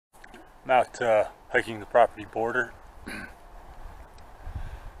I'm out hiking the property border.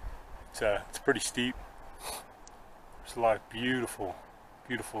 It's pretty steep. There's a lot of beautiful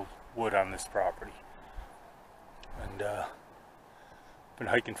wood on this property, and been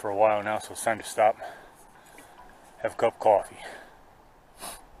hiking for a while now, so it's time to stop, have a cup of coffee.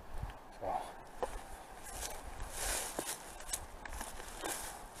 So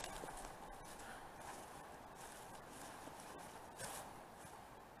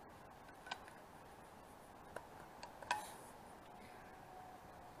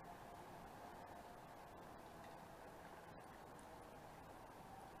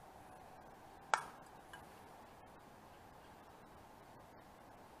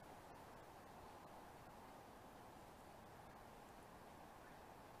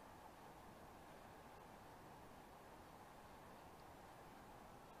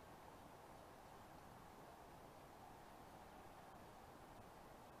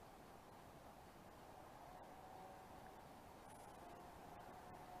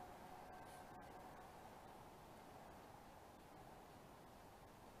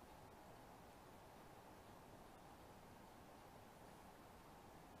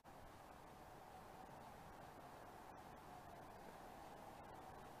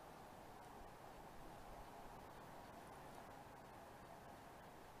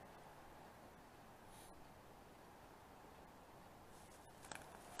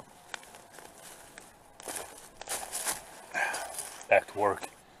back to work.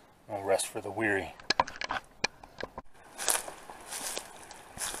 No rest for the weary.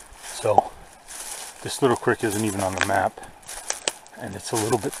 So this little creek isn't even on the map, and it's a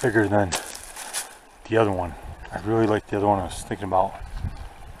little bit bigger than the other one. I really like the other one. I was thinking about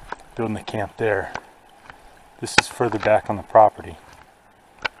building the camp there. This is further back on the property,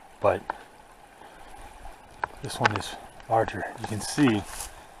 but this one is larger. You can see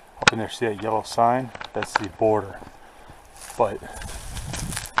up in there, see that yellow sign? That's the border. But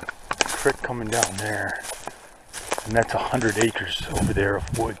the creek coming down there, and that's 100 acres over there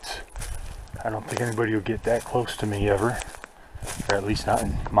of woods. I don't think anybody will get that close to me ever, or at least not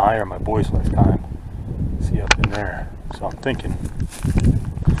in my or my boys' lifetime. See up in there. So I'm thinking,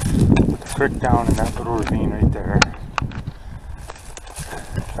 with the creek down in that little ravine right there,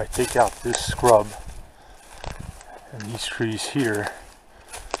 if I take out this scrub and these trees here,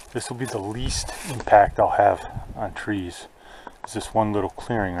 this will be the least impact I'll have on trees. It's this one little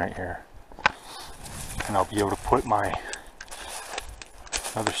clearing right here, and I'll be able to put my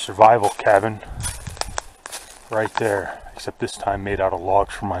another survival cabin right there, except this time made out of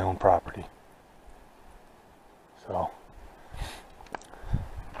logs from my own property. So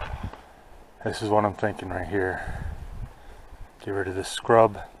this is what I'm thinking right here. Get rid of this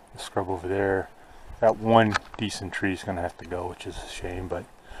scrub, the scrub over there. That one decent tree is going to have to go, which is a shame, but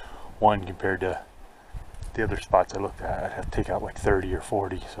one compared to the other spots I looked at, I'd have to take out like 30 or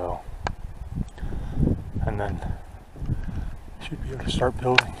 40, so. And then should be able to start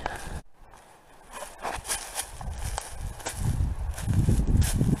building.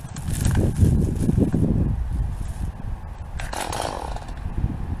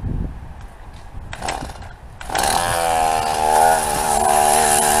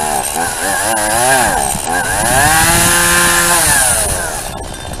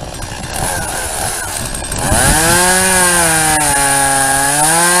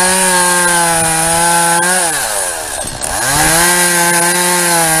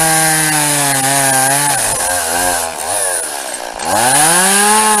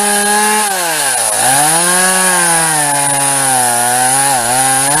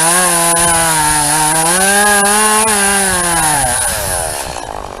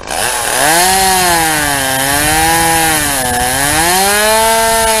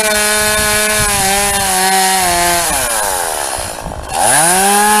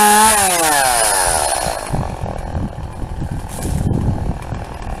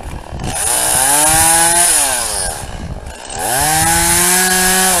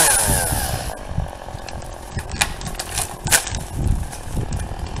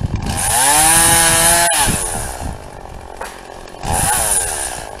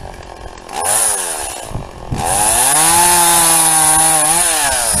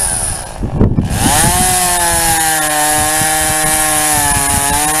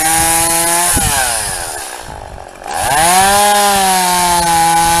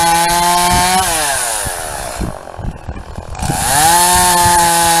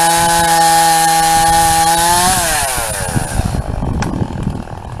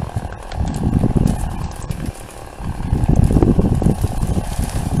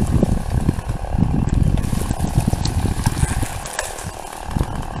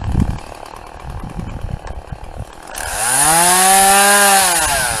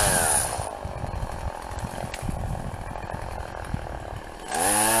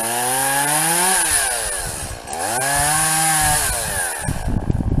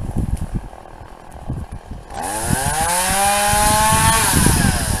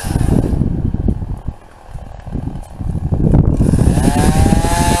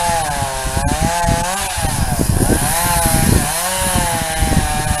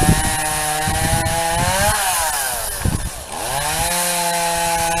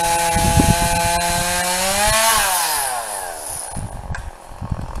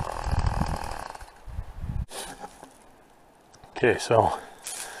 Okay, so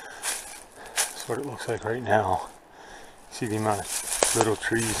that's what it looks like right now. See the amount of little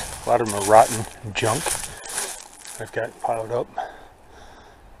trees. A lot of them are rotten junk I've got piled up.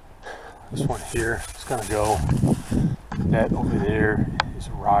 This one here is gonna go. That over there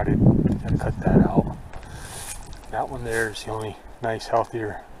is rotted. Gotta cut that out. That one there is the only nice,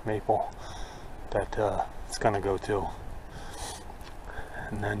 healthier maple that it's gonna go to.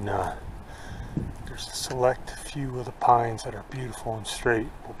 And then there's a select few of the pines that are beautiful and straight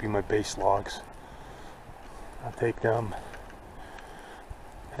will be my base logs. I'll take them,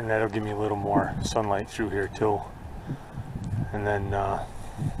 and that'll give me a little more sunlight through here too. And then on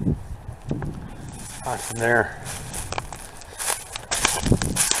from there,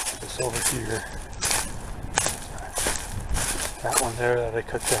 just over here, that one there that I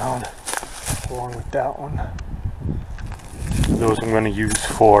cut down, along with that one. Those I'm going to use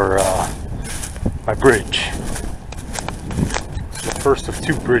for my bridge. It's the first of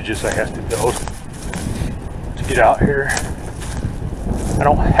 2 bridges I have to build to get out here. I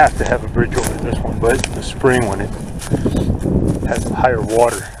don't have to have a bridge over this one, but in the spring when it has higher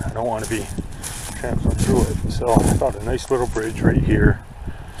water, I don't want to be trampling through it. So I thought a nice little bridge right here,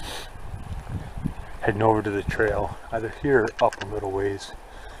 heading over to the trail, either here or up a little ways.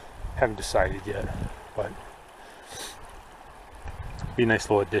 Haven't decided yet, but be a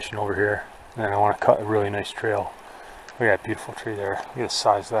nice little addition over here. And then I want to cut a really nice trail. Look at that beautiful tree there. Look at the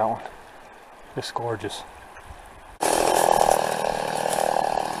size of that one. It's gorgeous.